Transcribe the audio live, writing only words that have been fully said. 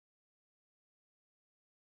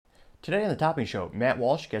Today on the Topping Show, Matt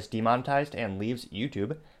Walsh gets demonetized and leaves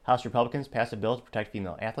YouTube. House Republicans pass a bill to protect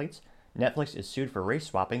female athletes. Netflix is sued for race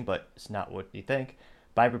swapping, but it's not what you think.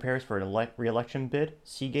 Biden prepares for an re-election bid.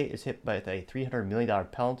 Seagate is hit by a $300 million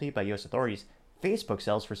penalty by U.S. authorities. Facebook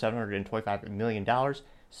sells for $725 million.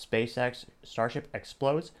 SpaceX Starship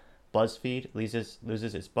explodes. Buzzfeed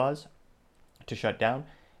loses its buzz to shut down.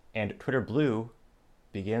 And Twitter Blue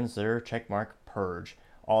begins their checkmark purge.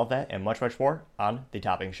 All of that and much, much more on The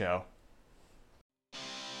Topping Show.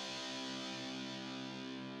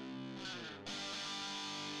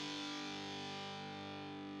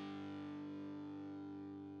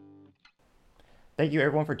 Thank you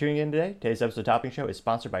everyone for tuning in today. Today's episode of Topping Show is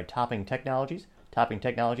sponsored by Topping Technologies. Topping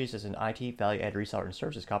Technologies is an IT value-added reseller and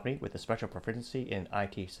services company with a special proficiency in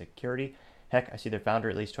IT security. Heck, I see their founder,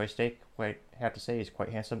 at least Choice Steak, I have to say, he's quite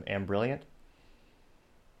handsome and brilliant.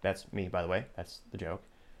 That's me, by the way. That's the joke.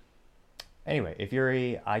 Anyway, if you're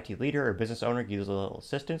a IT leader or business owner, give us a little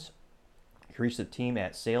assistance. You can reach the team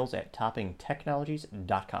at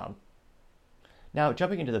sales@toppingtechnologies.com. Now,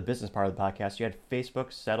 jumping into the business part of the podcast, you had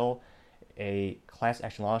Facebook settle a class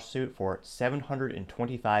action lawsuit for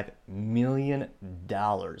 $725 million,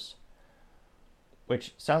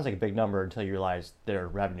 which sounds like a big number until you realize their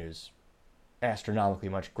revenue's astronomically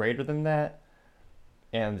much greater than that,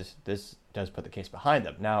 and this does put the case behind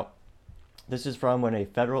them. Now, this is from when a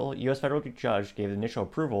U.S. federal judge gave the initial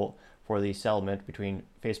approval for the settlement between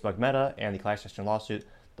Facebook Meta and the class action lawsuit.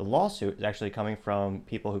 The lawsuit is actually coming from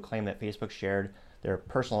people who claim that Facebook shared their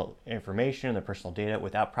personal information, their personal data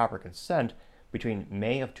without proper consent between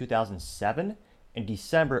May of 2007 and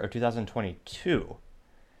December of 2022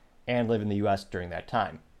 and live in the U.S. during that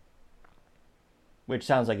time. Which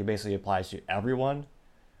sounds like it basically applies to everyone.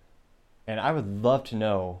 And I would love to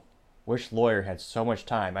know which lawyer had so much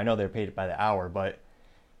time. I know they're paid by the hour, but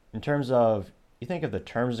in terms of, you think of the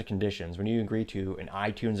terms and conditions, when you agree to an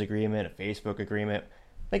iTunes agreement, a Facebook agreement,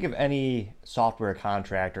 think of any software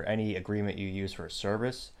contract or any agreement you use for a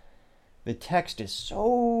service. The text is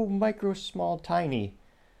so micro, small, tiny.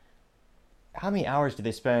 How many hours do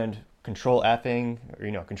they spend control Fing,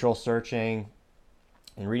 or control searching,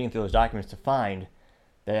 and reading through those documents to find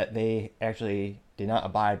that they actually did not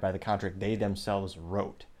abide by the contract they themselves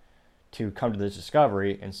wrote, to come to this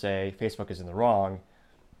discovery and say Facebook is in the wrong,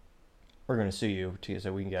 we're going to sue you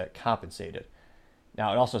so we can get compensated.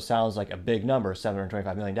 Now, it also sounds like a big number,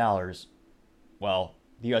 $725 million. Well,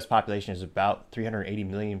 the U.S. population is about 380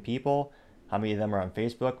 million people. How many of them are on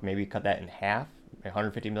Facebook? Maybe cut that in half,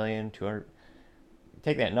 150 million, 200.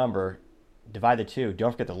 Take that number, divide the two.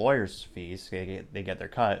 Don't forget the lawyers' fees. They get their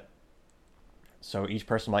cut. So each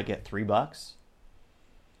person might get $3.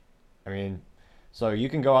 I mean, so you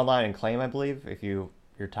can go online and claim, I believe, if your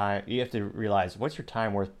time, you have to realize what's your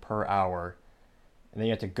time worth per hour. And then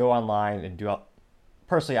you have to go online and do.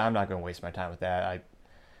 Personally, I'm not going to waste my time with that.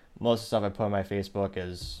 Most of the stuff I put on my Facebook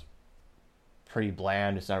is pretty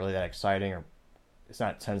bland. It's not really that exciting, or it's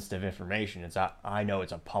not sensitive information. I know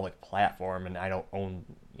it's a public platform, and I don't own,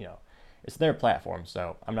 it's their platform.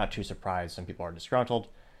 So I'm not too surprised some people are disgruntled.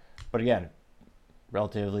 But again,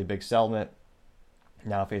 relatively big settlement.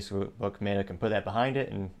 Now Facebook Meta can put that behind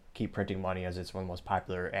it and keep printing money, as it's one of the most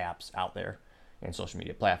popular apps out there and social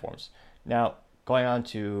media platforms. Now, going on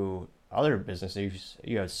to other businesses,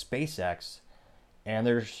 you have SpaceX, and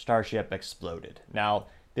their Starship exploded. Now,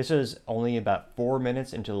 this is only about 4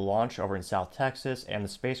 minutes into the launch over in South Texas, and the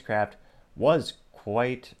spacecraft was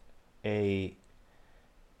quite a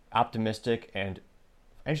optimistic and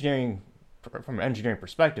from an engineering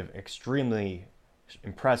perspective, extremely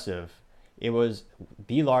impressive. It was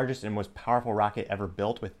the largest and most powerful rocket ever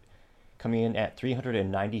built, with coming in at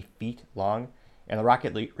 390 feet long. And the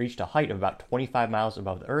rocket reached a height of about 25 miles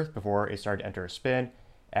above the Earth before it started to enter a spin,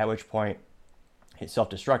 at which point it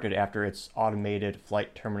self-destructed after its automated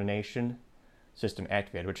flight termination system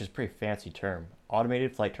activated, which is a pretty fancy term.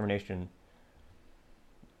 Automated flight termination,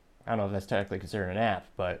 I don't know if that's technically considered an app,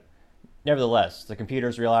 but nevertheless, the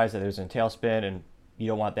computers realized that there was a tailspin, and you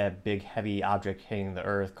don't want that big, heavy object hitting the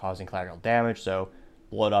Earth, causing collateral damage, so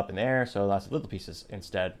blow it up in the air, so lots of little pieces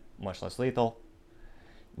instead, much less lethal.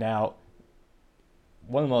 Now,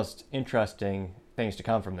 one of the most interesting things to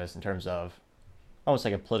come from this, in terms of almost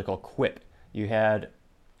like a political quip, you had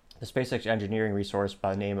the SpaceX engineering resource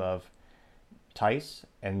by the name of Tice,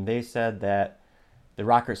 and they said that the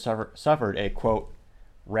rocket suffered a, quote,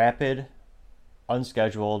 rapid,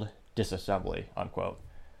 unscheduled disassembly, unquote,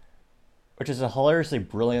 which is a hilariously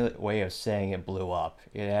brilliant way of saying it blew up.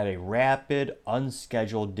 It had a rapid,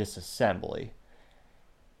 unscheduled disassembly.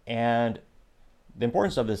 And the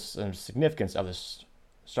importance of this and significance of this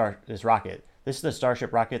rocket, This is the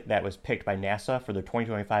Starship rocket that was picked by NASA for the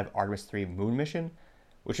 2025 Artemis 3 moon mission,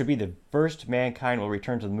 which would be the first mankind will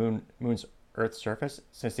return to the moon's Earth's surface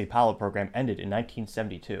since the Apollo program ended in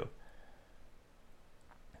 1972.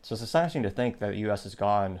 So it's astonishing to think that the U.S. has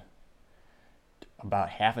gone about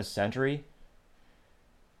half a century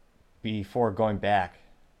before going back.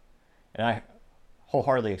 And I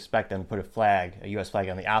wholeheartedly expect them to put a U.S. flag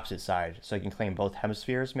on the opposite side so they can claim both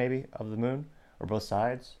hemispheres maybe of the moon, or both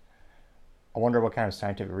sides. I wonder what kind of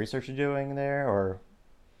scientific research they're doing there, or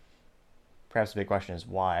perhaps the big question is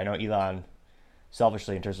why. I know Elon,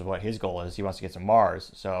 selfishly in terms of what his goal is, he wants to get to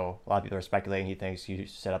Mars. So a lot of people are speculating he thinks he should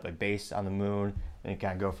set up a base on the moon and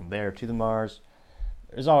kind of go from there to the Mars.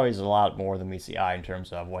 There's always a lot more than meets the eye in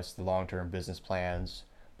terms of what's the long-term business plans.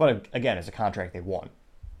 But again, it's a contract they won.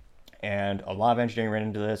 And a lot of engineering ran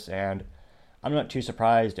into this, and I'm not too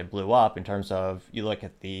surprised it blew up in terms of you look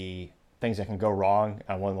at the things that can go wrong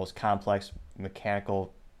on one of the most complex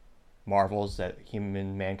mechanical marvels that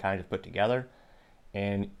mankind has put together.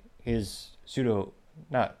 And his Elon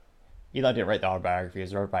didn't write the autobiography, it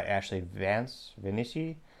was wrote by Ashley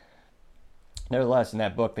Vinici. Nevertheless, in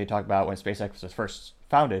that book, they talk about when SpaceX was first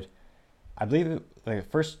founded. I believe the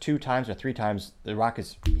first 2 times or 3 times, the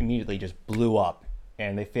rockets immediately just blew up,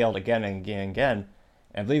 and they failed again and again and again.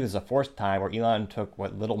 And I believe it was the 4th time where Elon took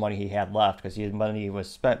what little money he had left, because his money was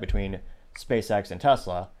spent between SpaceX and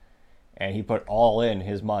Tesla, and he put all in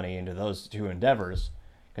his money into those 2 endeavors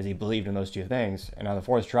because he believed in those 2 things. And on the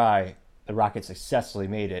 4th try, the rocket successfully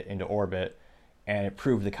made it into orbit, and it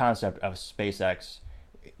proved the concept of SpaceX,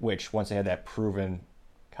 which once they had that proven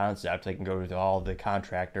concept, they can go to all the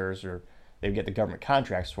contractors, or they would get the government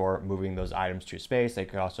contracts for moving those items to space. They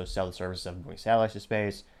could also sell the services of moving satellites to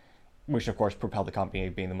space, which of course propelled the company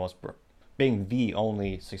being the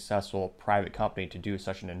only successful private company to do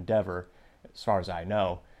such an endeavor, as far as I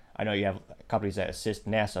know. I know you have companies that assist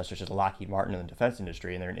NASA, such as Lockheed Martin in the defense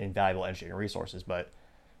industry, and they're invaluable engineering resources, but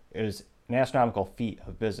it was an astronomical feat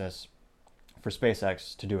of business for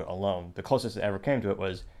SpaceX to do it alone. The closest it ever came to it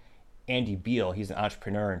was Andy Beal. He's an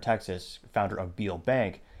entrepreneur in Texas, founder of Beal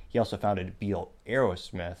Bank. He also founded Beal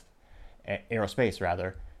Aerospace.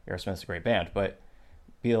 Aerosmith's a great band, but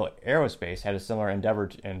Beal Aerospace had a similar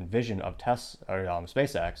endeavor and vision of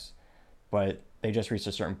SpaceX, but they just reached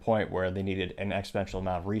a certain point where they needed an exponential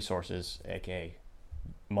amount of resources, aka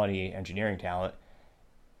money, engineering talent,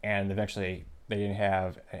 and eventually they didn't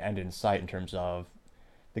have an end in sight in terms of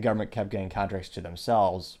the government kept getting contracts to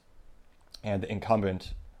themselves, and the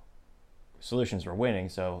incumbent solutions were winning,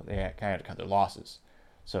 so they kind of had to cut their losses.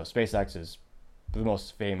 So SpaceX is the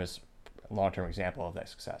most famous long-term example of that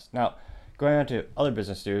success. Now, going on to other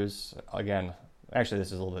business news, again, actually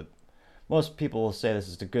this is a little bit, most people will say this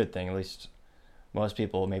is a good thing, at least most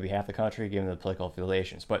people, maybe half the country, given the political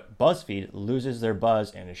affiliations. But Buzzfeed loses their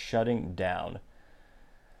buzz and is shutting down,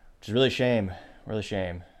 which is really shame, really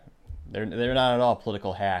shame. They're not at all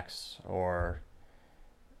political hacks or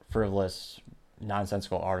frivolous,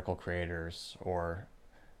 nonsensical article creators or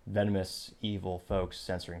venomous, evil folks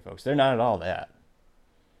censoring folks. They're not at all that.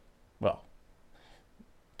 Well,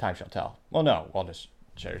 time shall tell. Well, no, I'll just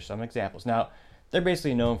share some examples. Now, they're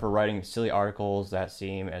basically known for writing silly articles that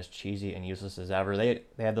seem as cheesy and useless as ever. They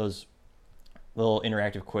have those little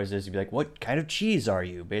interactive quizzes. You'd be like, what kind of cheese are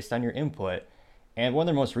you, based on your input? And one of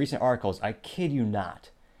their most recent articles, I kid you not,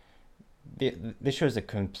 this shows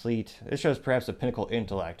perhaps the pinnacle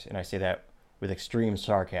intellect, and I say that with extreme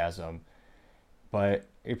sarcasm, but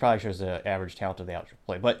it probably shows the average talent of the outdoor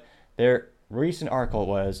play. But their recent article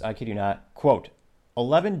was, I kid you not, quote,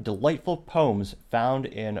 11 delightful poems found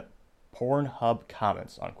in Pornhub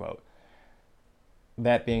comments, unquote.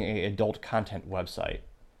 That being an adult content website.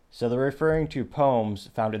 So they're referring to poems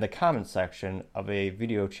found in the comments section of a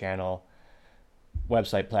video channel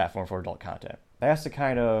website platform for adult content. That's the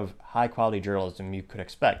kind of high-quality journalism you could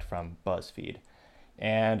expect from Buzzfeed.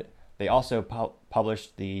 And they also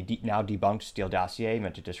published the now debunked Steele dossier,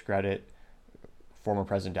 meant to discredit former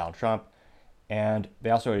President Donald Trump. And they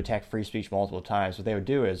also would attack free speech multiple times. What they would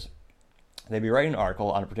do is they'd be writing an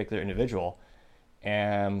article on a particular individual,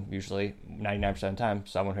 and usually 99% of the time,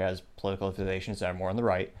 someone who has political affiliations that are more on the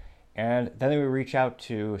right. And then they would reach out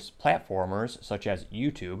to platformers such as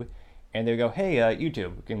YouTube, and they would go, hey,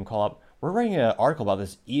 YouTube, give them a call up. We're writing an article about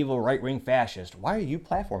this evil right-wing fascist. Why are you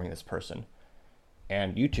platforming this person?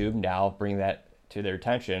 And YouTube, now bringing that to their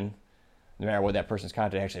attention, no matter what that person's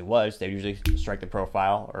content actually was, they usually strike the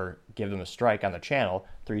profile or give them a strike on the channel.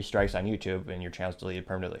 3 strikes on YouTube, and your channel's deleted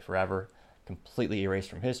permanently forever, completely erased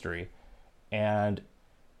from history. And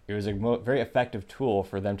it was a very effective tool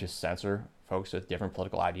for them to censor folks with different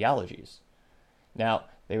political ideologies. Now,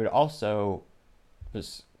 they would also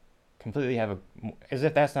just completely as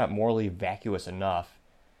if that's not morally vacuous enough.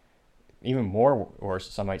 Even more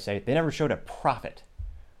worse, some might say, they never showed a profit,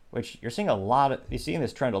 which you're seeing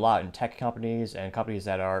this trend a lot in tech companies and companies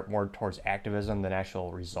that are more towards activism than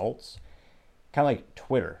actual results. Kind of like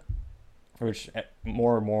Twitter, which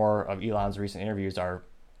more and more of Elon's recent interviews are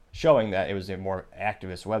showing that it was a more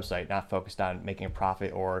activist website, not focused on making a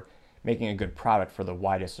profit or making a good product for the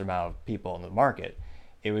widest amount of people in the market.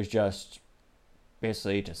 It was just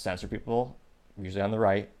basically to censor people, usually on the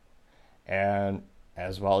right, and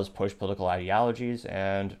as well as push political ideologies.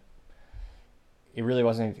 And it really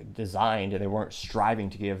wasn't designed, and they weren't striving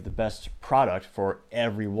to give the best product for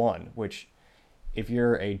everyone, which if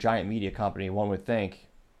you're a giant media company, one would think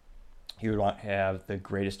you would want to have the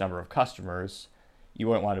greatest number of customers. You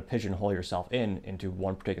wouldn't want to pigeonhole yourself into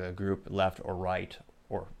one particular group, left or right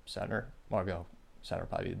or center. Well, go center would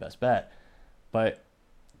probably be the best bet. But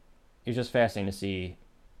it's just fascinating to see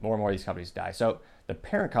more and more of these companies die. So the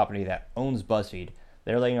parent company that owns Buzzfeed,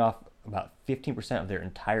 they're laying off about 15% of their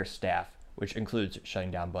entire staff, which includes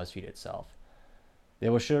shutting down Buzzfeed itself. They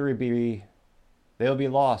will be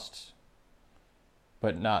lost,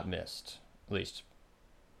 but not missed, at least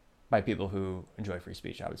by people who enjoy free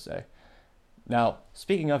speech, I would say. Now,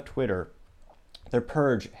 speaking of Twitter, their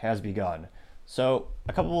purge has begun. So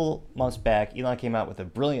a couple months back, Elon came out with a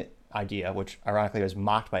brilliant idea, which ironically was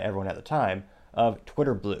mocked by everyone at the time, of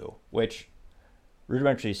Twitter Blue, which,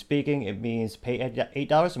 rudimentarily speaking, it means pay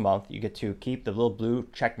 $8 a month. You get to keep the little blue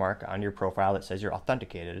check mark on your profile that says you're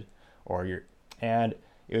authenticated, and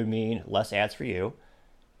it would mean less ads for you,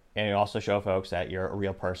 and it also show folks that you're a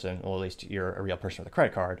real person, or at least you're a real person with a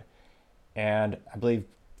credit card. And I believe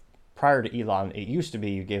prior to Elon, it used to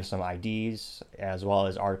be you gave some IDs as well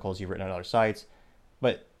as articles you've written on other sites.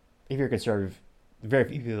 But if you're conservative, very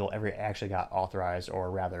few people ever actually got authorized, or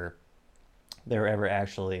rather, they were ever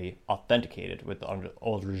actually authenticated with the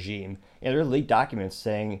old regime. And there are leaked documents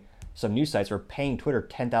saying some news sites were paying Twitter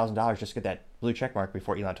 $10,000 just to get that blue check mark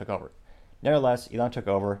before Elon took over. Nevertheless, Elon took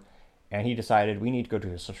over, and he decided we need to go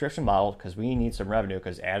to a subscription model because we need some revenue,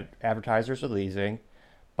 because advertisers are leaving,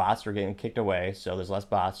 bots are getting kicked away, so there's less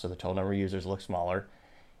bots, so the total number of users looks smaller.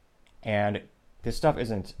 And this stuff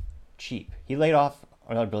isn't cheap. He laid off,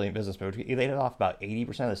 another brilliant business move, he laid off about 80%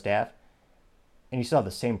 of the staff, and you still have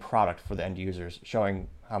the same product for the end users, showing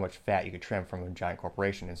how much fat you could trim from a giant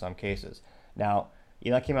corporation in some cases. Now,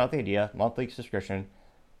 Elon came out with the idea, monthly subscription,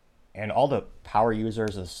 and all the power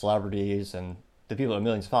users, the celebrities, and the people with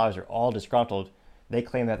millions of followers are all disgruntled. They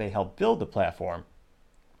claim that they helped build the platform,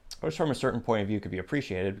 which from a certain point of view could be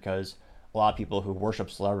appreciated, because a lot of people who worship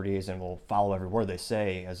celebrities and will follow every word they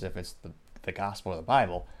say as if it's the gospel or the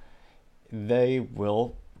Bible, they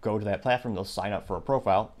will go to that platform, they'll sign up for a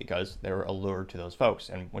profile because they were allured to those folks.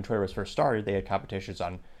 And when Twitter was first started, they had competitions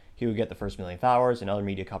on who would get the first million followers, and other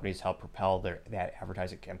media companies helped propel that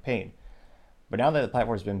advertising campaign. But now that the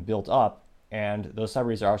platform has been built up, and those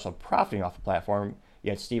celebrities are also profiting off the platform, you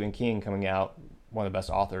had Stephen King coming out, one of the best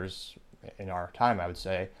authors in our time, I would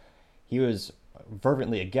say. He was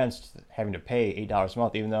fervently against having to pay $8 a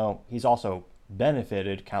month, even though he's also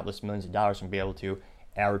benefited countless millions of dollars from being able to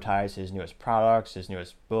advertise his newest products, his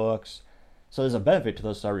newest books. So there's a benefit to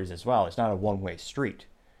those celebrities as well. It's not a one-way street.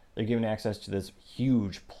 They're given access to this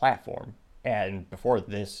huge platform. And before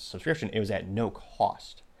this subscription, it was at no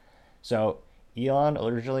cost. So Elon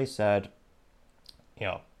originally said,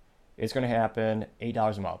 it's going to happen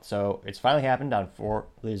 $8 a month. So it's finally happened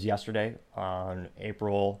yesterday on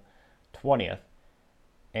April 20th.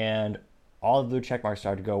 And all the blue check marks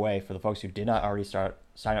started to go away for the folks who did not already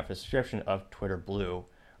sign up for the subscription of Twitter Blue,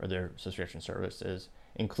 or their subscription services,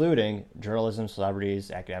 including journalism, celebrities,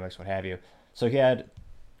 academics, what have you. So he had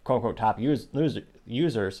quote-unquote top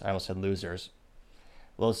users. I almost said losers.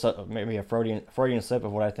 Maybe a Freudian slip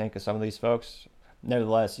of what I think of some of these folks.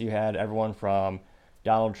 Nevertheless, you had everyone from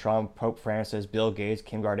Donald Trump, Pope Francis, Bill Gates,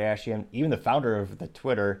 Kim Kardashian, even the founder of the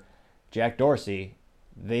Twitter, Jack Dorsey.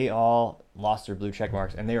 They all lost their blue check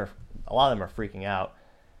marks, and a lot of them are freaking out.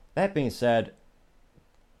 That being said,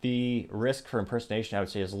 the risk for impersonation, I would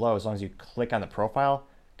say, is low as long as you click on the profile,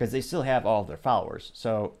 because they still have all of their followers.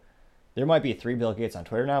 So there might be 3 Bill Gates on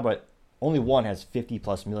Twitter now, but only one has 50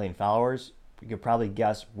 plus million followers. You could probably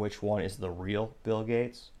guess which one is the real Bill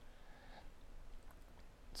Gates.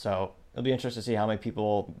 So it'll be interesting to see how many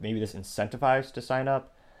people maybe this incentivizes to sign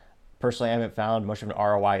up. Personally, I haven't found much of an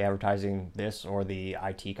ROI advertising this or the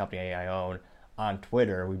IT company I own on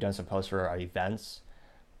Twitter. We've done some posts for our events,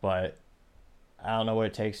 but I don't know what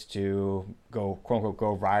it takes to go, quote unquote,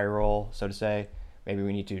 go viral, so to say. Maybe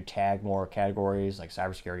we need to tag more categories like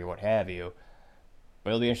cybersecurity, what have you. But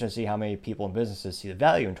it'll be interesting to see how many people and businesses see the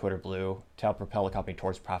value in Twitter Blue to help propel the company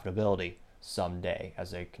towards profitability someday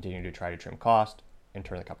as they continue to try to trim cost and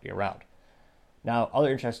turn the company around. Now,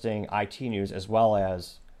 other interesting IT news as well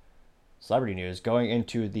as celebrity news going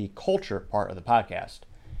into the culture part of the podcast.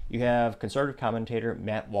 You have conservative commentator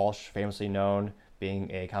Matt Walsh, famously known being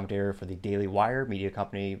a commentator for the Daily Wire media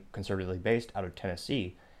company, conservatively based out of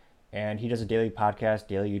Tennessee. And he does a daily podcast,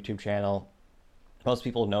 daily YouTube channel. Most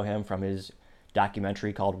people know him from his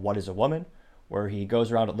documentary called What is a Woman, where he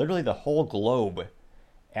goes around literally the whole globe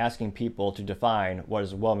asking people to define what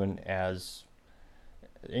is a woman. As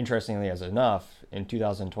interestingly as enough, in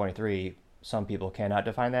 2023, some people cannot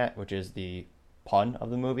define that, which is the pun of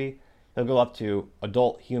the movie. He'll go up to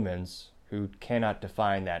adult humans who cannot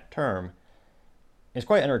define that term. It's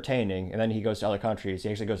quite entertaining, and then he goes to other countries. He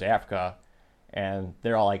actually goes to Africa, and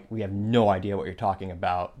they're all like, we have no idea what you're talking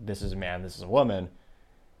about. This is a man, this is a woman.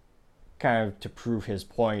 Kind of to prove his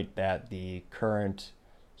point that the current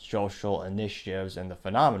social initiatives and the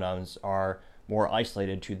phenomenons are more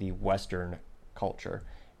isolated to the Western culture.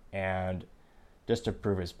 And just to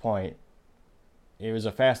prove his point, it was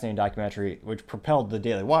a fascinating documentary which propelled the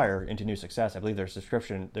Daily Wire into new success. I believe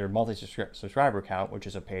their monthly subscriber count, which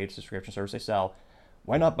is a paid subscription service they sell,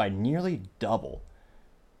 went up by nearly double,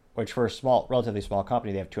 which for a relatively small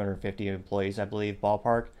company, they have 250 employees, I believe,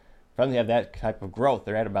 ballpark. For them to have that type of growth,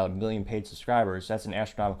 they're at about 1 million paid subscribers. That's an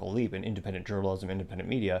astronomical leap in independent journalism, independent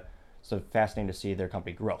media. So fascinating to see their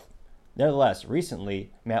company growth. Nevertheless,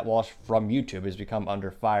 recently, Matt Walsh from YouTube has become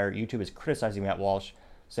under fire. YouTube is criticizing Matt Walsh,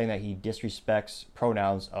 saying that he disrespects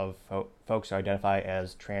pronouns of folks who identify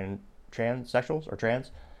as transsexuals or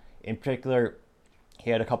trans. In particular,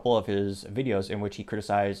 he had a couple of his videos in which he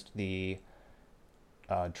criticized the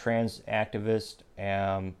trans activist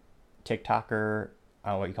and TikToker, I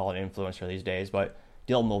don't know what you call an influencer these days, but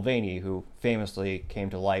Dylan Mulvaney, who famously came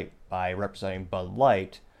to light by representing Bud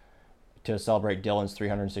Light to celebrate Dylan's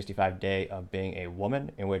 365 day of being a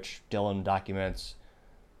woman, in which Dylan documents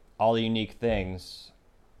all the unique things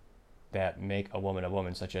that make a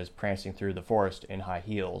woman, such as prancing through the forest in high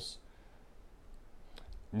heels.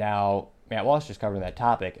 Now, Matt Walsh is covering that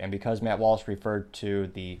topic, and because Matt Walsh referred to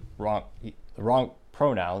the wrong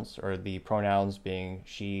pronouns, or the pronouns being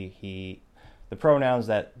she, he, the pronouns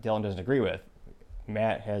that Dylan doesn't agree with,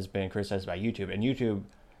 Matt has been criticized by YouTube, and YouTube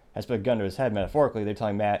has put a gun to his head metaphorically. They're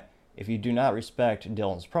telling Matt, if you do not respect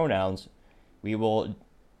Dylan's pronouns, we will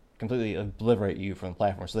completely obliterate you from the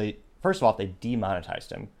platform. So they, first of all, they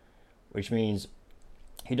demonetized him, which means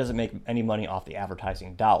he doesn't make any money off the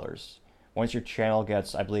advertising dollars. Once your channel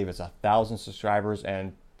gets, I believe it's 1,000 subscribers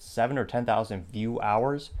and 7,000 or 10,000 view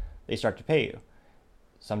hours, they start to pay you.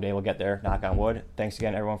 Someday we'll get there, knock on wood. Thanks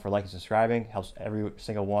again, everyone, for liking, subscribing. Helps every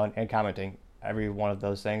single one, and commenting. Every one of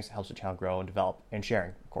those things helps the channel grow and develop, and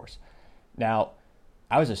sharing, of course. Now,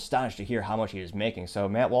 I was astonished to hear how much he was making. So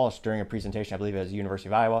Matt Walsh, during a presentation, I believe at the University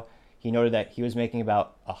of Iowa, he noted that he was making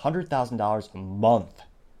about $100,000 a month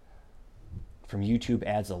from YouTube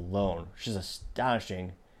ads alone, which is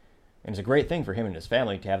astonishing. And it's a great thing for him and his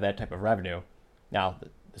family to have that type of revenue. Now,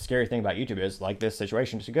 the scary thing about YouTube is, like this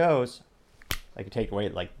situation just goes, they could take away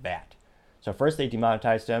like that. So first they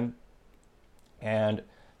demonetized him, and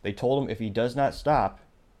they told him if he does not stop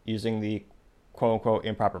using the quote-unquote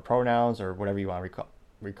improper pronouns or whatever you want to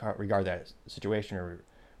regard that situation or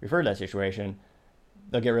refer to that situation,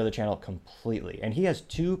 they'll get rid of the channel completely. And he has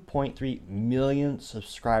 2.3 million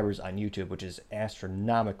subscribers on YouTube, which is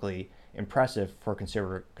astronomically impressive for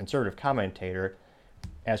a conservative commentator,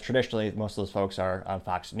 as traditionally most of those folks are on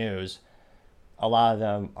Fox News. A lot of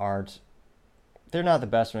them they're not the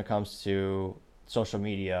best when it comes to social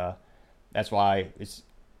media. That's why it's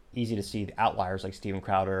easy to see the outliers like Steven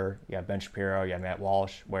Crowder, you have Ben Shapiro, you have Matt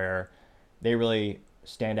Walsh, where they really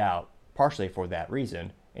stand out partially for that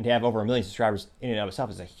reason. And to have over 1 million subscribers in and of itself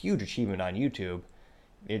is a huge achievement on YouTube.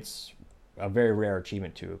 It's a very rare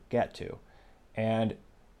achievement to get to. And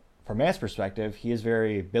from Matt's perspective, he is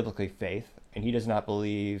very biblically faith, and he does not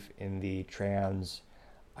believe in the trans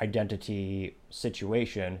identity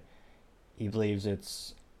situation. He believes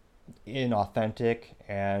it's inauthentic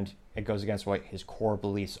and it goes against what his core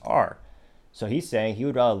beliefs are. So he's saying he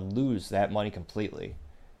would rather lose that money completely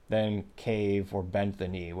than cave or bend the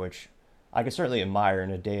knee, which I can certainly admire in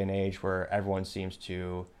a day and age where everyone seems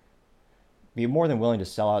to be more than willing to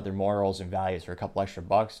sell out their morals and values for a couple extra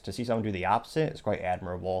bucks. To see someone do the opposite is quite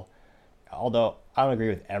admirable. Although I don't agree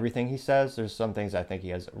with everything he says, there's some things I think he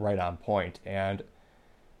has right on point. And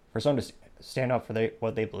for someone to stand up for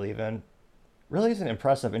what they believe in really isn't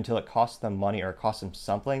impressive until it costs them money or it costs them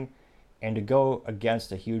something. And to go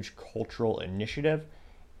against a huge cultural initiative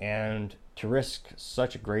and to risk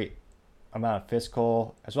such a great amount of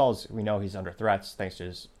fiscal, as well as we know he's under threats thanks to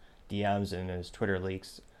his DMs and his Twitter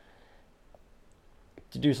leaks.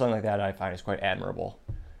 To do something like that, I find is quite admirable.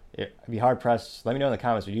 I'd be hard pressed. Let me know in the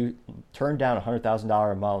comments, would you turn down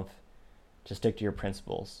 $100,000 a month to stick to your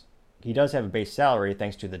principles? He does have a base salary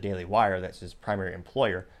thanks to the Daily Wire. That's his primary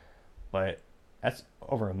employer, but that's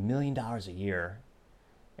over $1 million a year.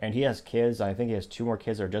 And he has kids. I think he has 2 more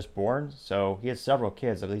kids that are just born. So he has several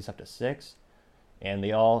kids, at least up to 6. And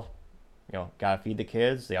they all, gotta feed the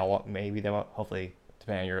kids. They all want, hopefully,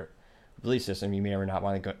 depending on your belief system, you may or not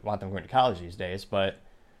want them going to college these days. But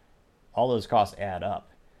all those costs add up.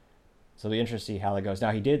 So it'll be interesting to see how that goes.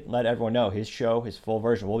 Now, he did let everyone know his show, his full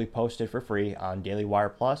version, will be posted for free on Daily Wire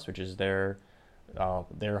Plus, which is their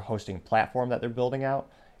hosting platform that they're building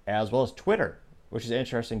out, as well as Twitter, which is an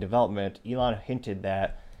interesting development. Elon hinted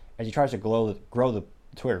that as he tries to grow the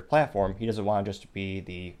Twitter platform, he doesn't want to just be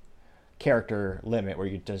the character limit where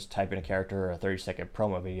you just type in a character or a 30-second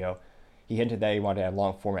promo video. He hinted that he wanted to have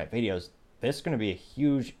long format videos. This is going to be a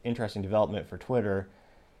huge, interesting development for Twitter.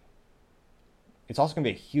 It's also going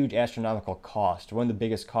to be a huge astronomical cost. One of the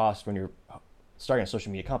biggest costs when you're starting a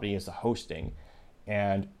social media company is the hosting.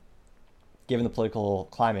 And given the political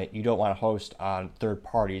climate, you don't want to host on third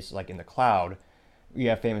parties like in the cloud. You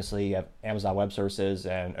have Amazon Web Services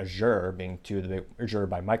and Azure being 2 of the big, Azure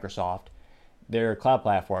by Microsoft. They're cloud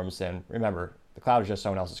platforms, and remember, the cloud is just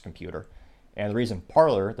someone else's computer. And the reason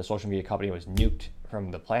Parler, the social media company, was nuked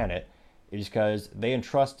from the planet is because they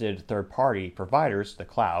entrusted third-party providers, the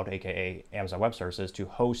cloud, aka Amazon Web Services, to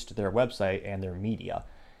host their website and their media.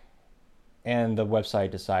 And the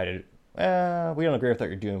website decided, we don't agree with what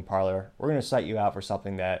you're doing, Parler. We're going to cite you out for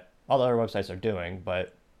something that all the other websites are doing,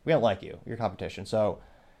 but we don't like you, your competition. So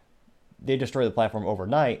they destroyed the platform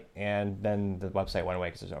overnight, and then the website went away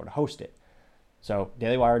because there's no one to host it. So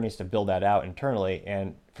Daily Wire needs to build that out internally,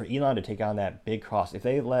 and for Elon to take on that big cost, if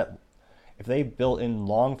they built in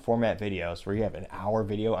long format videos where you have an hour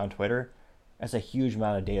video on Twitter, that's a huge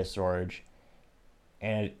amount of data storage.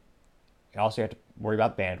 And you also have to worry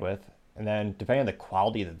about bandwidth. And then depending on the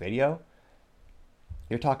quality of the video,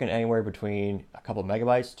 you're talking anywhere between a couple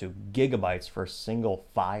megabytes to gigabytes for a single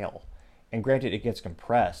file. And granted, it gets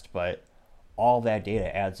compressed, but all that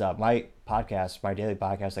data adds up. My daily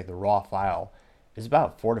podcast, like the raw file, is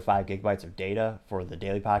about 4 to 5 gigabytes of data for the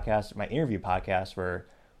daily podcast. My interview podcast, where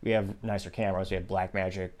we have nicer cameras. We have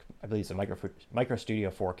Blackmagic, I believe it's a Micro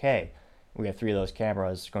Studio 4K. We have 3 of those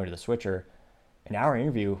cameras going to the switcher. An hour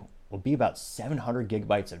interview will be about 700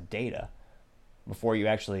 gigabytes of data before you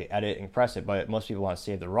actually edit and compress it. But most people want to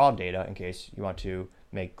save the raw data in case you want to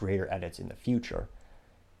make greater edits in the future.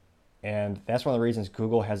 And that's one of the reasons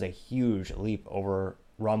Google has a huge leap over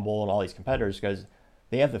Rumble and all these competitors, because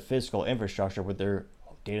they have the physical infrastructure with their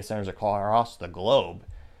data centers across the globe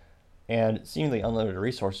and seemingly unlimited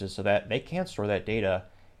resources so that they can store that data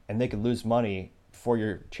and they could lose money before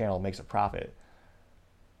your channel makes a profit.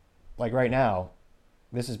 Like right now,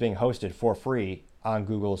 this is being hosted for free on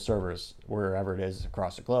Google's servers, wherever it is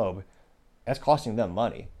across the globe. That's costing them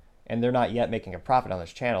money. And they're not yet making a profit on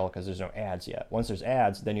this channel because there's no ads yet. Once there's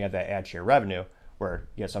ads, then you have that ad share revenue where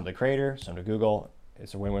you get some to the creator, some to Google.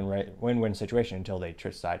 It's a win-win situation until they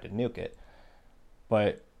decide to nuke it.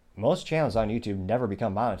 But most channels on YouTube never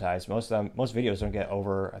become monetized. Most videos don't get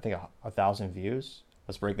over, I think, 1,000 views.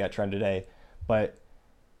 Let's break that trend today. But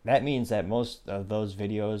that means that most of those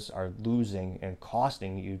videos are losing and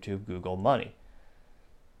costing YouTube, Google money.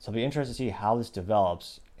 So it'll be interesting to see how this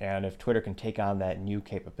develops and if Twitter can take on that new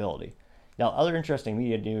capability. Now, other interesting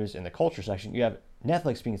media news in the culture section, you have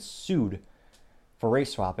Netflix being sued for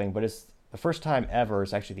race swapping, but it's the first time ever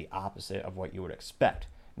it's actually the opposite of what you would expect.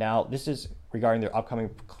 Now, this is regarding their upcoming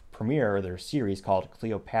premiere of their series called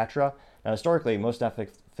Cleopatra. Now, historically, most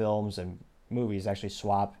Netflix films and movies actually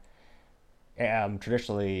swap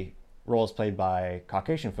traditionally roles played by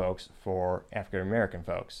Caucasian folks for African American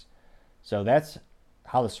folks. So that's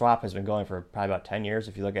how the swap has been going for probably about 10 years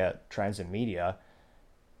if you look at trends in media.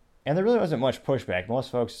 And there really wasn't much pushback.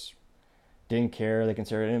 Most folks didn't care. They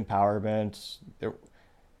considered it empowerment.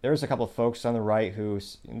 There was a couple of folks on the right who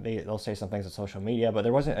they'll say some things on social media, but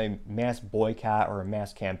there wasn't a mass boycott or a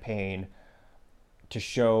mass campaign to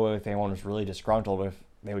show if anyone was really disgruntled, if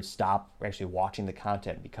they would stop actually watching the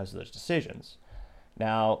content because of those decisions.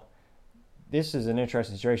 Now, this is an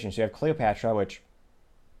interesting situation. So you have Cleopatra, which,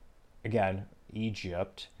 again,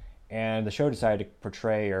 Egypt, and the show decided to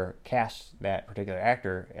portray or cast that particular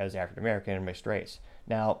actor as African American and mixed race.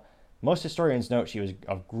 Now, most historians note she was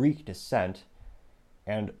of Greek descent,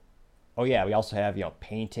 and we also have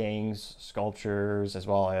paintings, sculptures, as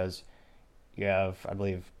well as you have, I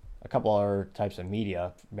believe, a couple other types of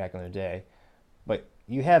media back in the day. But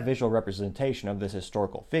you have visual representation of this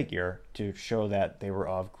historical figure to show that they were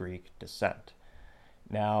of Greek descent.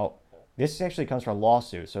 Now, this actually comes from a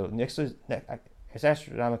lawsuit. So it's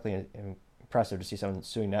astronomically impressive to see someone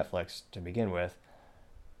suing Netflix to begin with.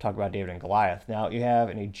 Talk about David and Goliath. Now, you have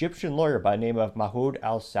an Egyptian lawyer by the name of Mahoud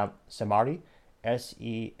al-Samari,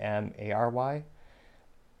 Semary.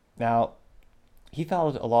 Now, he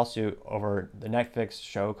filed a lawsuit over the Netflix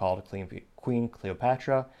show called Queen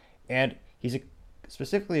Cleopatra, and he's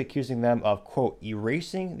specifically accusing them of, quote,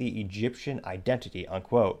 erasing the Egyptian identity,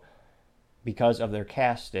 unquote, because of their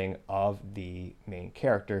casting of the main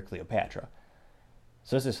character, Cleopatra.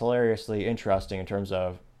 So this is hilariously interesting in terms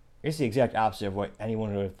of, it's the exact opposite of what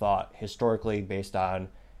anyone would have thought historically based on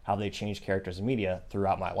how they changed characters in media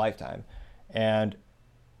throughout my lifetime. And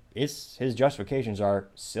his justifications are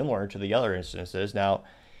similar to the other instances. Now,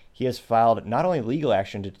 he has filed not only legal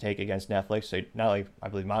action to take against Netflix, so not only, I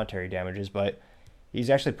believe, monetary damages, but he's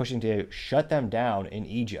actually pushing to shut them down in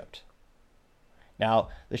Egypt. Now,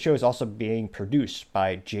 the show is also being produced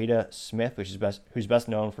by Jada Smith, who's best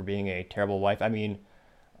known for being a terrible wife. I mean,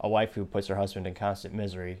 a wife who puts her husband in constant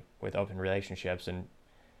misery with open relationships. And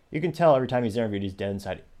you can tell every time he's interviewed, he's dead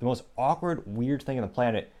inside. The most awkward, weird thing on the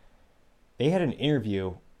planet, they had an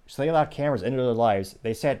interview, so they allowed cameras into their lives.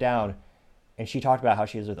 They sat down, and she talked about how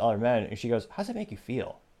she is with other men, and she goes, "How does that make you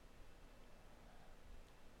feel?"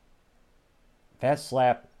 That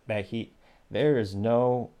slap, there is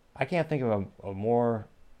no, I can't think of a more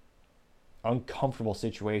uncomfortable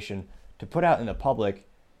situation to put out in the public,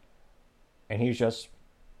 and he just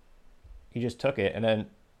took it. And then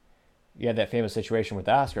you had that famous situation with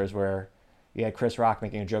the Oscars where you had Chris Rock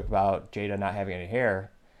making a joke about Jada not having any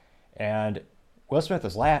hair, and Will Smith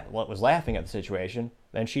was laughing at the situation.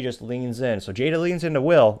 Then she just leans in. So Jada leans into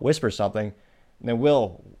Will, whispers something, and then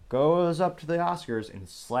Will goes up to the Oscars and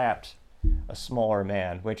slapped a smaller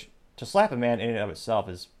man, which to slap a man in and of itself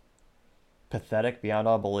is pathetic beyond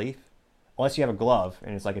all belief, unless you have a glove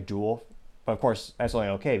and it's like a duel. But of course, that's only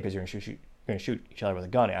okay because you're going to shoot each other with a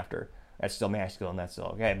gun after. That's still masculine. That's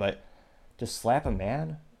still okay. But to slap a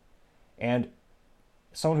man and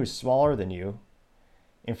someone who's smaller than you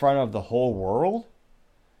in front of the whole world.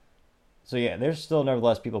 So yeah, there's still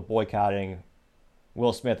nevertheless people boycotting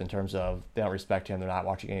Will Smith in terms of they don't respect him. They're not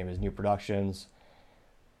watching any of his new productions.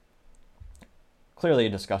 Clearly a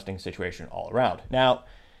disgusting situation all around. Now,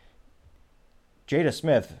 Jada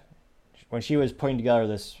Smith, when she was putting together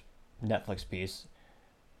this Netflix piece,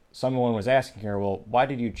 someone was asking her, well, why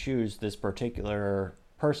did you choose this particular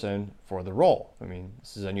person for the role? I mean,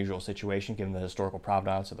 this is an unusual situation given the historical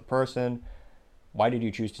provenance of the person. Why did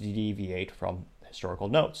you choose to deviate from historical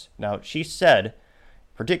notes? Now, she said,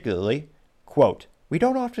 particularly, quote, "We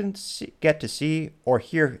don't often get to see or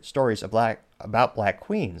hear stories about black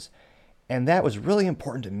queens, and that was really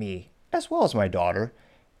important to me, as well as my daughter,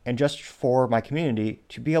 and just for my community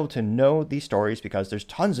to be able to know these stories because there's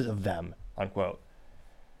tons of them," unquote.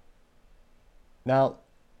 Now,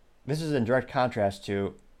 this is in direct contrast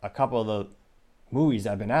to a couple of the movies that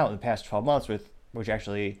have been out in the past 12 months which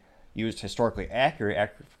actually used historically accurate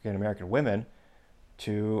African American women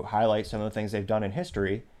to highlight some of the things they've done in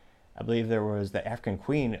history. I believe there was the African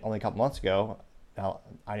Queen only a couple months ago. Now,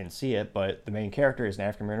 I didn't see it, but the main character is an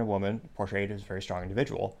African American woman portrayed as a very strong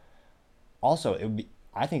individual. Also,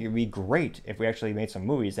 I think it would be great if we actually made some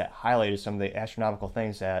movies that highlighted some of the astronomical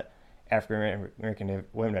things that African American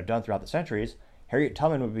women have done throughout the centuries. Harriet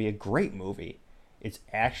Tubman would be a great movie. It's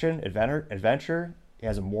action, adventure. It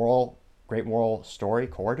has a great moral story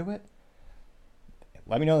core to it.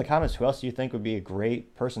 Let me know in the comments who else do you think would be a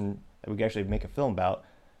great person that we could actually make a film about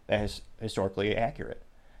that is historically accurate.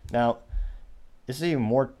 Now, this is even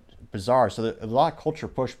more bizarre. So there's a lot of culture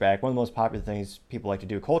pushback. One of the most popular things people like to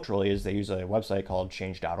do culturally is they use a website called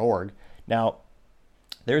change.org. Now,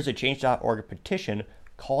 there's a change.org petition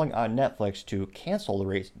calling on Netflix to cancel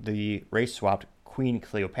the race-swapped Queen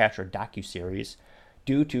Cleopatra docuseries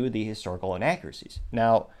due to the historical inaccuracies.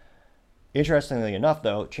 Now, interestingly enough,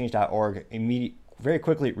 though, change.org very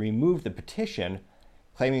quickly removed the petition,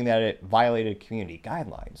 claiming that it violated community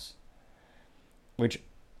guidelines, which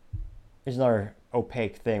is another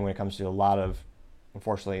opaque thing when it comes to a lot of,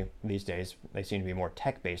 unfortunately, these days, they seem to be more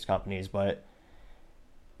tech-based companies, but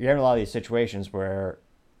you're having a lot of these situations where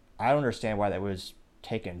I don't understand why that was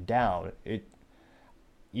taken down.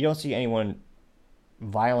 You don't see anyone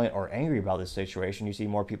violent or angry about this situation. You see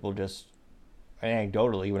more people just,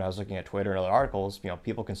 anecdotally, when I was looking at Twitter and other articles,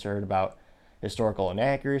 people concerned about historical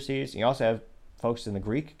inaccuracies. You also have folks in the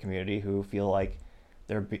Greek community who feel like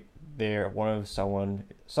they're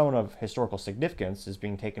someone of historical significance is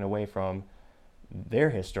being taken away from their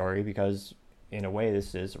history, because in a way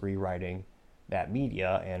this is rewriting that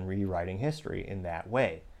media and rewriting history in that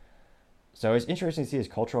way. So it's interesting to see this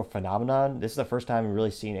cultural phenomenon. This is the first time we've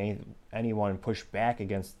really seen anyone push back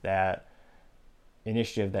against that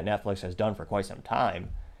initiative that Netflix has done for quite some time.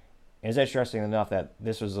 And it's interesting enough that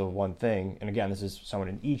this was the one thing, and again, this is someone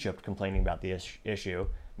in Egypt complaining about the issue.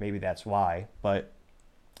 Maybe that's why, but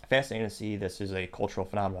fascinating to see this is a cultural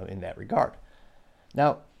phenomenon in that regard.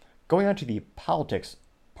 Now, going on to the politics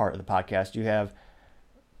part of the podcast, you have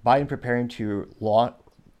Biden preparing to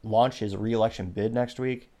launch his re-election bid next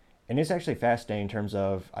week. And it's actually fascinating in terms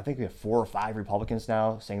of, I think we have 4 or 5 Republicans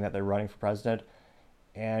now saying that they're running for president.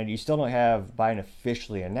 And you still don't have Biden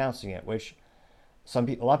officially announcing it, which a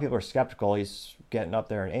lot of people are skeptical. He's getting up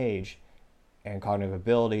there in age and cognitive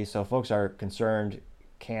ability. So folks are concerned,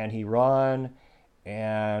 can he run?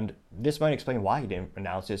 And this might explain why he didn't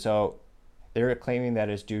announce it. So they're claiming that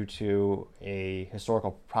it's due to a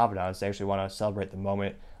historical provenance. They actually want to celebrate the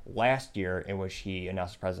moment last year in which he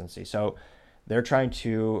announced his presidency. So they're trying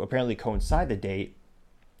to apparently coincide the date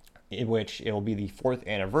in which it will be the 4th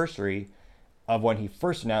anniversary of when he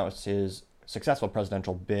first announced his successful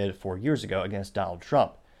presidential bid 4 years ago against Donald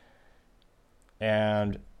Trump.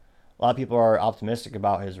 And a lot of people are optimistic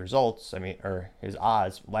about his results. Or his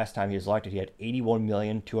odds. Last time he was elected, he had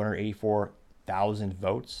 81,284,000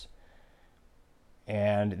 votes.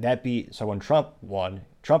 And so when Trump won,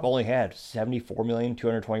 Trump only had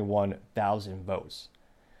 74,221,000 votes.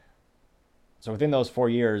 So within those 4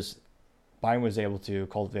 years, Biden was able to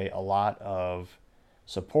cultivate a lot of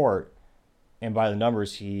support. And by the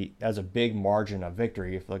numbers, that's a big margin of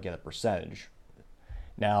victory if you look at the percentage.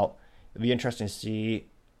 Now, it'll be interesting to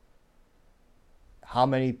see how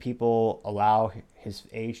many people allow his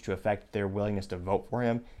age to affect their willingness to vote for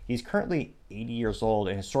him. He's currently 80 years old,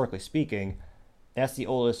 and historically speaking, that's the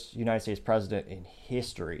oldest United States president in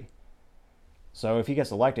history. So if he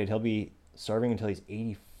gets elected, he'll be serving until he's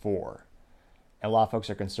 84. And a lot of folks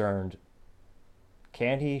are concerned,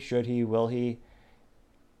 can he, should he, will he?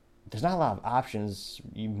 There's not a lot of options.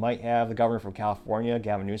 You might have the governor from California,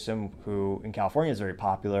 Gavin Newsom, who in California is very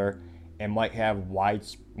popular and might have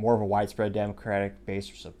more of a widespread Democratic base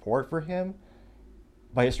of support for him.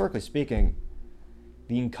 But historically speaking,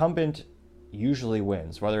 the incumbent usually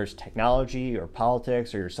wins, whether it's technology or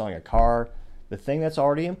politics or you're selling a car. The thing that's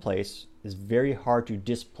already in place is very hard to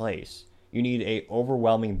displace. You need an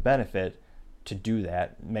overwhelming benefit to do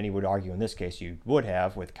that. Many would argue in this case you would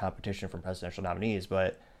have with competition from presidential nominees,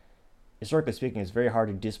 but historically speaking, it's very hard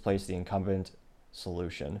to displace the incumbent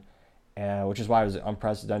solution, which is why it was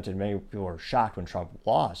unprecedented. Many people were shocked when Trump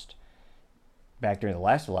lost back during the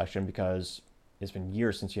last election, because it's been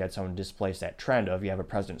years since you had someone displace that trend of you have a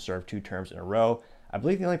president serve 2 terms in a row. I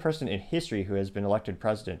believe the only person in history who has been elected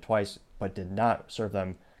president twice but did not serve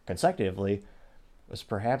them consecutively was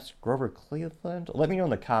perhaps Grover Cleveland. Let me know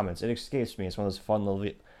in the comments. It escapes me. It's one of those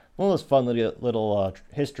fun little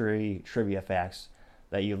history trivia facts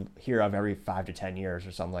that you hear of every 5 to 10 years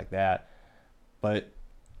or something like that. But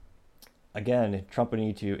again, Trump would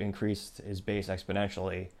need to increase his base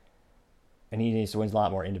exponentially, and he needs to win a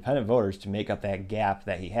lot more independent voters to make up that gap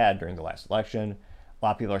that he had during the last election. A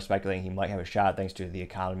lot of people are speculating he might have a shot thanks to the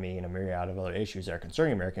economy and a myriad of other issues that are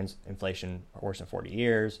concerning Americans. Inflation worse than 40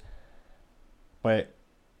 years. But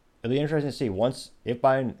it'll be interesting to see if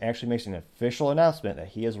Biden actually makes an official announcement that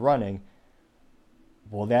he is running,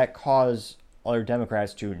 will that cause other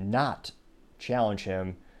Democrats to not challenge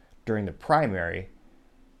him during the primary?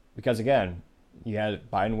 Because again, you had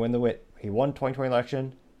Biden he won the 2020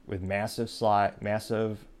 election with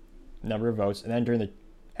massive number of votes, and then during the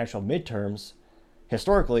actual midterms,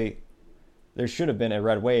 historically, there should have been a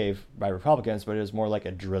red wave by Republicans, but it was more like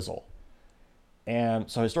a drizzle. And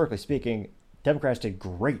so historically speaking, Democrats did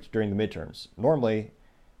great during the midterms. Normally,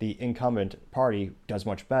 the incumbent party does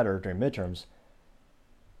much better during midterms.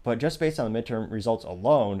 But just based on the midterm results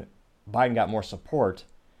alone, Biden got more support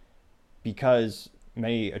because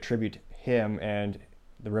many attribute him and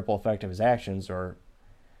the ripple effect of his actions, or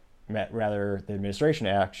rather the administration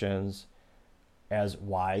actions, as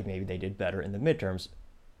why maybe they did better in the midterms.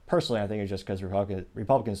 Personally, I think it's just because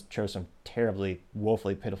Republicans chose some terribly,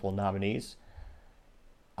 woefully pitiful nominees.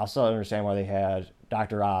 I still don't understand why they had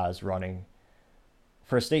Dr. Oz running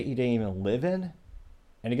for a state he didn't even live in.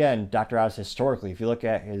 And again, Dr. Oz historically, if you look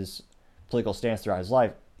at his political stance throughout his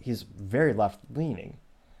life, he's very left-leaning.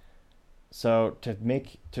 So to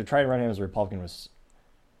try to run him as a Republican was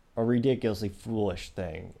a ridiculously foolish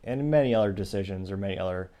thing. And many other decisions or many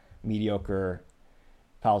other mediocre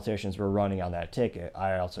politicians were running on that ticket.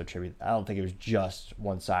 I don't think it was just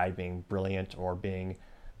one side being brilliant or being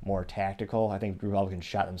more tactical. I think Republicans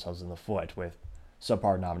shot themselves in the foot with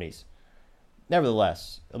subpar nominees.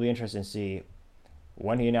 Nevertheless, it'll be interesting to see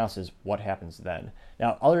when he announces what happens then.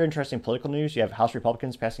 Now, other interesting political news, you have House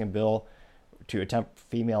Republicans passing a bill to protect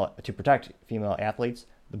female athletes.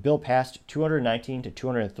 The bill passed 219 to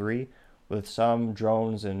 203, with some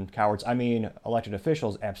drones and elected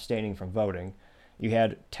officials abstaining from voting. You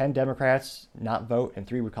had 10 Democrats not vote and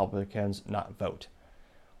 3 Republicans not vote,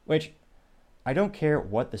 which I don't care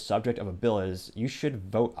what the subject of a bill is. You should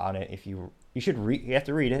vote on it. You have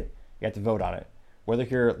to read it. You have to vote on it. Whether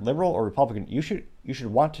you're liberal or Republican, you should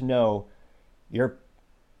want to know your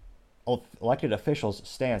elected officials'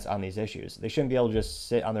 stance on these issues. They shouldn't be able to just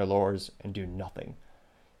sit on their laurels and do nothing.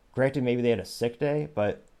 Granted, maybe they had a sick day,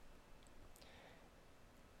 but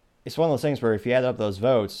it's one of those things where if you add up those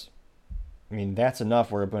votes, that's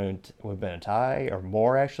enough where it would have been a tie or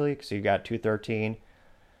more, actually, because you got 213,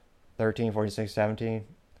 13, 46, 17,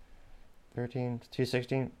 13,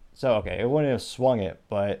 216. So, okay, it wouldn't have swung it,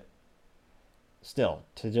 but still,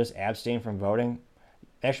 to just abstain from voting,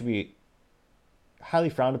 that should be highly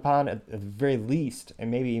frowned upon at the very least,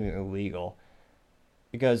 and maybe even illegal.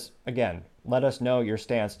 Because, again, let us know your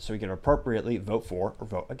stance so we can appropriately vote for or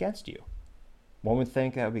vote against you. One would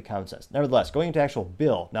think that would be common sense. Nevertheless, going into actual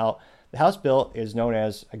bill. Now, the House bill is known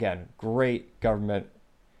as, again, great government.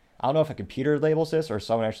 I don't know if a computer labels this or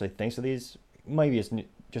someone actually thinks of these. Maybe it's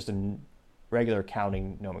just a regular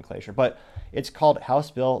accounting nomenclature. But it's called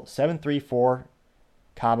House Bill 734,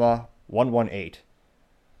 118.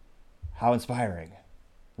 How inspiring.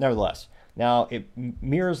 Nevertheless, now it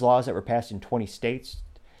mirrors laws that were passed in 20 states.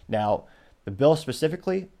 Now, the bill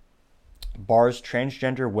specifically bars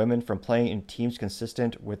transgender women from playing in teams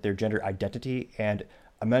consistent with their gender identity and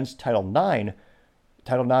amends Title IX.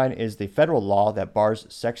 Title IX is the federal law that bars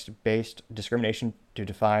sex-based discrimination to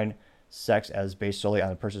define sex as based solely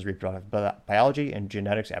on a person's reproductive biology and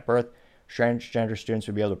genetics at birth. Transgender students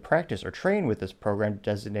would be able to practice or train with this program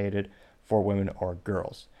designated for women or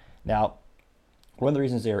girls. Now, one of the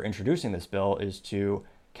reasons they are introducing this bill is to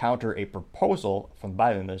counter a proposal from the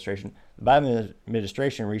Biden administration. The Biden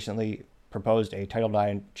administration recently proposed a Title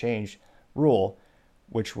IX change rule,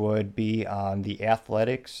 which would be on the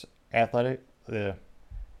athletics, there's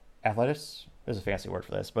a fancy word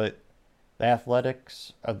for this, but the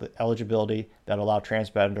athletics of the eligibility that allow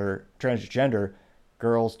transgender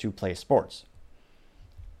girls to play sports.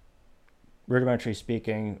 Rudimentary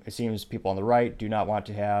speaking, it seems people on the right do not want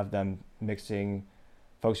to have them mixing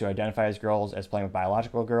folks who identify as girls as playing with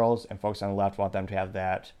biological girls, and folks on the left want them to have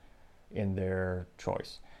that in their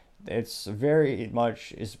choice. It's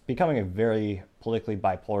becoming a very politically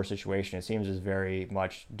bipolar situation. It seems is very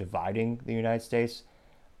much dividing the United States.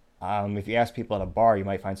 If you ask people at a bar, you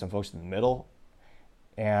might find some folks in the middle.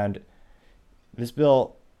 And this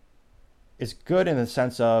bill is good in the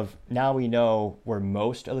sense of now we know where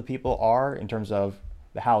most of the people are in terms of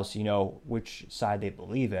the House, which side they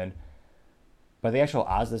believe in. But the actual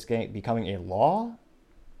odds of this becoming a law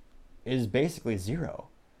is basically zero.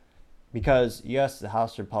 Because, yes, the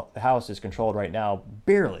House is controlled right now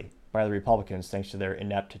barely by the Republicans thanks to their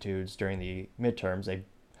ineptitudes during the midterms.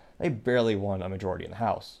 They barely won a majority in the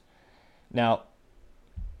House. Now,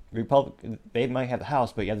 they might have the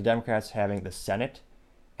House, but you have the Democrats having the Senate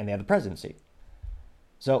and they have the presidency.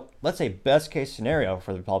 So let's say best case scenario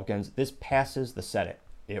for the Republicans, this passes the Senate.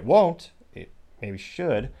 It won't. It maybe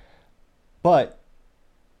should. But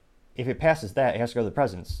if it passes that, it has to go to the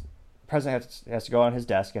president. The president has to go on his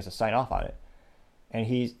desk. He has to sign off on it. And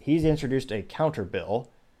he's introduced a counter bill.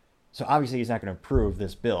 So obviously he's not going to approve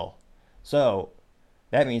this bill. So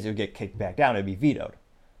that means it would get kicked back down. It would be vetoed.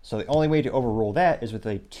 So the only way to overrule that is with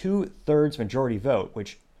a 2/3 majority vote,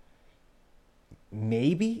 which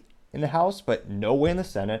maybe in the House, but no way in the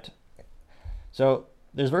Senate. So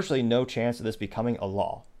there's virtually no chance of this becoming a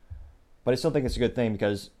law. But I still think it's a good thing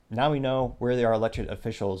because now we know where our elected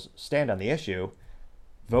officials stand on the issue.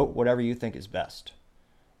 Vote whatever you think is best.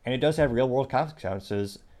 And it does have real world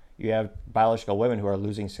consequences. You have biological women who are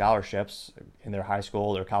losing scholarships in their high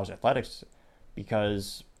school or college athletics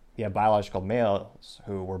because you have biological males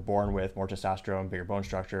who were born with more testosterone, bigger bone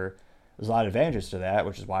structure. There's a lot of advantages to that,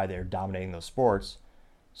 which is why they're dominating those sports.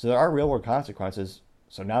 So there are real world consequences.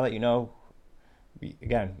 So now that you know,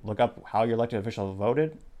 again, look up how your elected official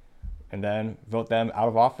voted and then vote them out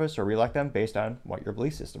of office or reelect them based on what your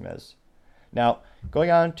belief system is. Now,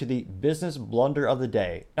 going on to the business blunder of the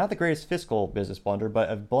day. Not the greatest fiscal business blunder,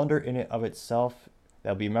 but a blunder in and of itself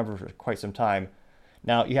that'll be remembered for quite some time.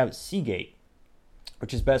 Now, you have Seagate,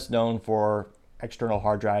 which is best known for external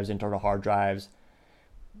hard drives, internal hard drives,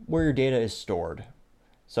 where your data is stored.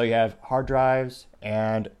 So you have hard drives,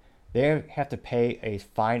 and they have to pay a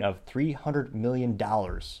fine of $300 million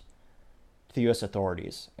to the U.S.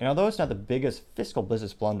 authorities. And although it's not the biggest fiscal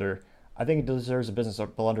business blunder, I think it deserves a business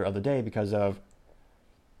blunder of the day because of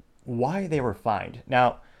why they were fined.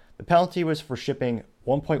 Now, the penalty was for shipping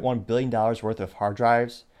 $1.1 billion worth of hard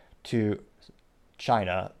drives to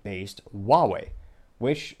China-based Huawei,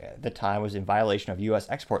 which at the time was in violation of U.S.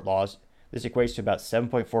 export laws. This equates to about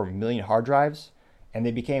 7.4 million hard drives, and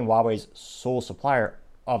they became Huawei's sole supplier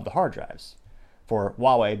of the hard drives, for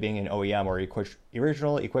Huawei being an OEM or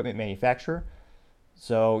original equipment manufacturer.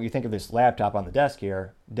 So you think of this laptop on the desk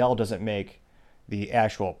here, Dell doesn't make the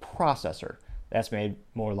actual processor. That's made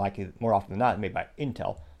more often than not made by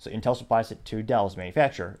Intel. So Intel supplies it to Dell's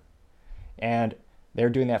manufacturer. And they're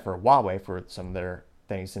doing that for Huawei for some of their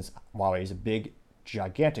things, since Huawei is a big,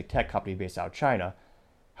 gigantic tech company based out of China.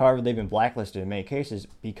 However, they've been blacklisted in many cases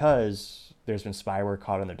because there's been spyware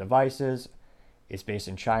caught on their devices. It's based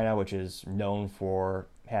in China, which is known for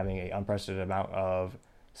having an unprecedented amount of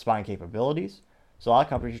spying capabilities. So a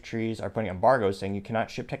lot of countries are putting embargoes saying you cannot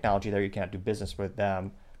ship technology there, you can't do business with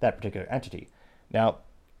them, that particular entity. Now,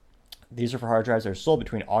 these are for hard drives that are sold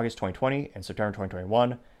between August 2020 and September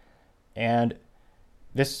 2021. And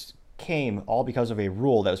this came all because of a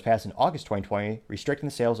rule that was passed in August 2020 restricting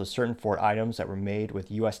the sales of certain Ford items that were made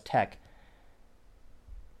with U.S. tech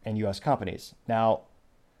and U.S. companies. Now,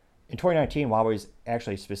 in 2019, Huawei was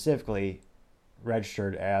actually specifically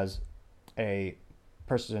registered as a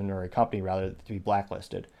person or a company, rather, to be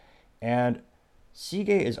blacklisted. And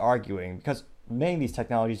Seagate is arguing, because many of these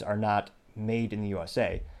technologies are not made in the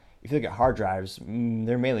USA. If you look at hard drives,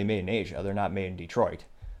 they're mainly made in Asia. They're not made in Detroit.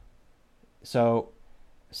 So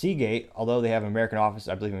Seagate, although they have an American office,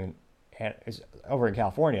 I believe, is over in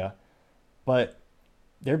California, but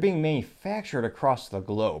they're being manufactured across the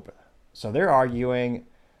globe. So they're arguing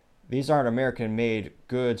these aren't American-made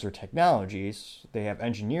goods or technologies. They have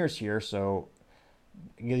engineers here, so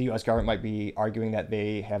the U.S. government might be arguing that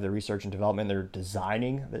they have the research and development. They're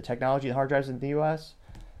designing the technology and hard drives in the U.S.,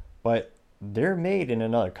 but they're made in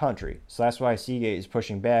another country. So that's why Seagate is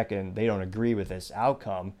pushing back, and they don't agree with this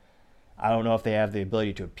outcome. I don't know if they have the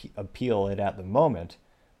ability to appeal it at the moment,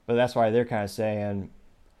 but that's why they're kind of saying,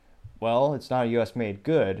 well, it's not a U.S.-made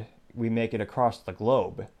good. We make it across the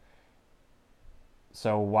globe.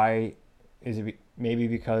 So why is it? Maybe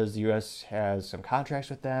because the U.S. has some contracts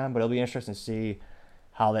with them, but it'll be interesting to see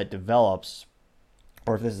how that develops,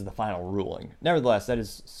 or if this is the final ruling. Nevertheless, that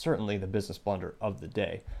is certainly the business blunder of the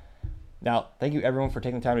day. Now, thank you everyone for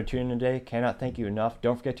taking the time to tune in today. Cannot thank you enough.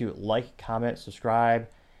 Don't forget to like, comment, subscribe.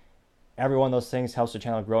 Every one of those things helps the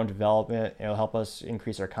channel grow and development. It'll help us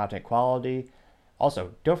increase our content quality.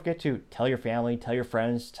 Also, don't forget to tell your family, tell your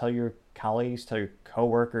friends, tell your colleagues, tell your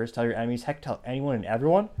coworkers, tell your enemies, heck, tell anyone and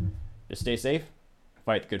everyone. Just stay safe,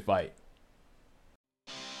 fight the good fight.